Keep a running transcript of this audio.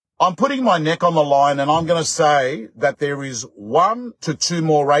I'm putting my neck on the line and I'm going to say that there is 1 to 2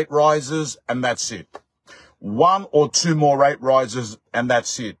 more rate rises and that's it. 1 or 2 more rate rises and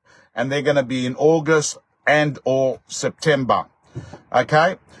that's it. And they're going to be in August and or September.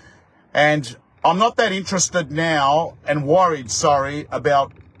 Okay? And I'm not that interested now and worried,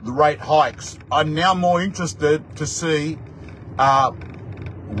 about the rate hikes. I'm now more interested to see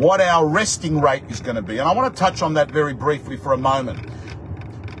what our resting rate is going to be. And I want to touch on that very briefly for a moment.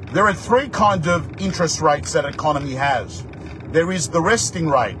 There are 3 kinds of interest rates that an economy has. There is the resting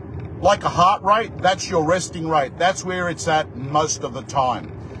rate. Like a heart rate, that's your resting rate. That's where it's at most of the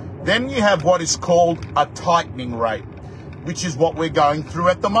time. Then you have what is called a tightening rate, which is what we're going through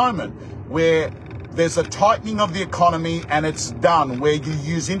at the moment, where there's a tightening of the economy and it's done, where you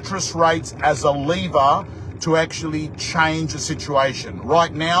use interest rates as a lever to actually change the situation.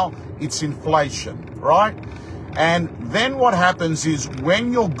 Right now, it's inflation, right? And then what happens is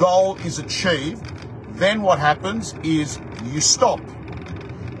when your goal is achieved, then what happens is you stop.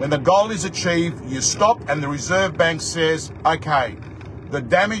 When the goal is achieved, you stop and the Reserve Bank says, okay, the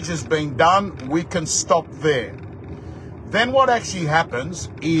damage has been done, we can stop there. Then what actually happens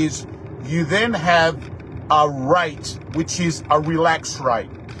is you then have a rate, which is a relaxed rate.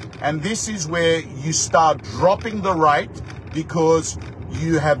 And this is where you start dropping the rate because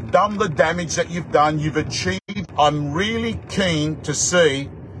you have done the damage that you've done, you've achieved. I'm really keen to see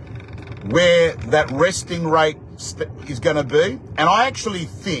where that resting rate is going to be. And I actually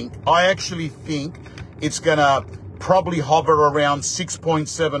think it's going to probably hover around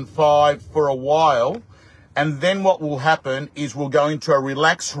 6.75 for a while. And then what will happen is we'll go into a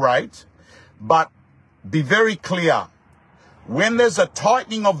relaxed rate. But be very clear, when there's a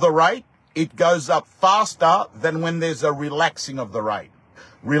tightening of the rate, it goes up faster than when there's a relaxing of the rate.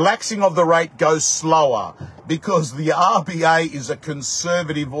 Relaxing of the rate goes slower because the RBA is a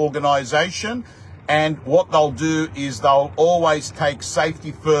conservative organisation, and what they'll do is they'll always take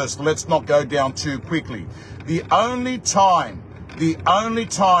safety first. Let's not go down too quickly. The only time they've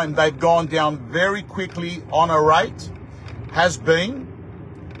gone down very quickly on a rate has been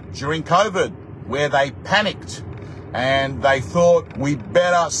during COVID, where they panicked and they thought we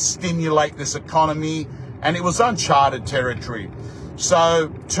better stimulate this economy, and it was uncharted territory. So,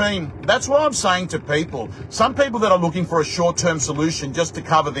 team, that's what I'm saying to people. Some people that are looking for a short-term solution just to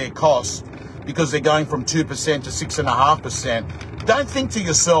cover their costs because they're going from 2% to 6.5%, don't think to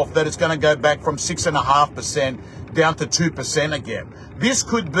yourself that it's going to go back from 6.5% down to 2% again. This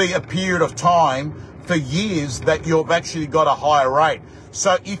could be a period of time for years that you've actually got a higher rate.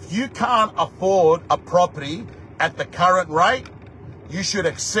 So if you can't afford a property at the current rate, you should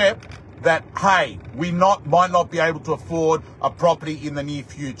accept that, hey, we might not be able to afford a property in the near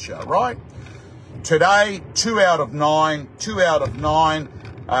future, right? Today, 2 out of 9.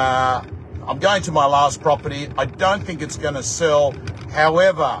 I'm going to my last property. I don't think it's going to sell.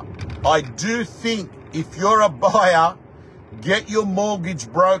 However, I do think if you're a buyer, get your mortgage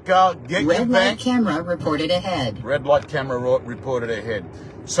broker, get your bank. Red light camera reported ahead. Red light camera reported ahead.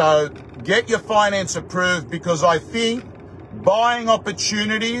 So get your finance approved, because I think buying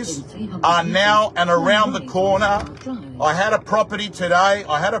opportunities are now and around the corner. I had a property today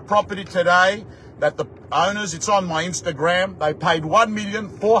that the owners, it's on my Instagram, they paid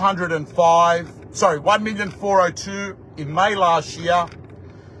 $1,402,000 in May last year.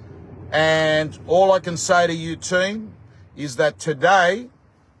 And all I can say to you, team, is that today,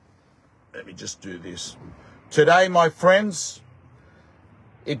 let me just do this. Today, my friends,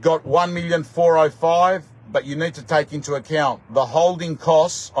 it got $1,405,000, but you need to take into account the holding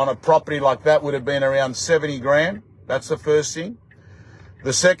costs on a property like that would have been around 70 grand. That's the first thing.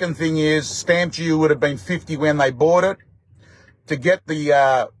 The second thing is stamp duty would have been 50 when they bought it. To get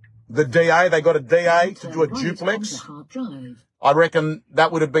the DA, they got a DA to do a duplex. I reckon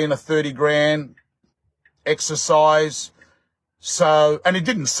that would have been a 30 grand exercise. So, and it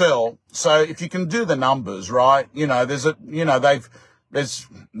didn't sell. So if you can do the numbers, right, there's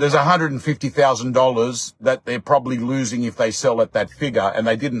 $150,000 that they're probably losing if they sell at that figure, and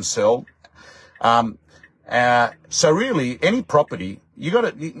they didn't sell. So really, any property, you got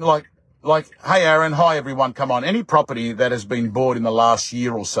to, hey Aaron, hi everyone, come on. Any property that has been bought in the last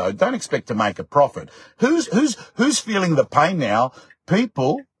year or so, don't expect to make a profit. Who's feeling the pain now?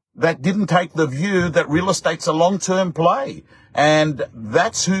 People that didn't take the view that real estate's a long-term play. And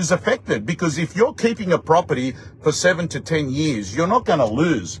that's who's affected. Because if you're keeping a property for 7 to 10 years, you're not going to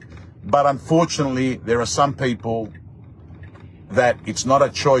lose. But unfortunately, there are some people that it's not a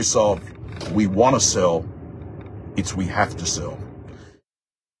choice of we want to sell, it's we have to sell.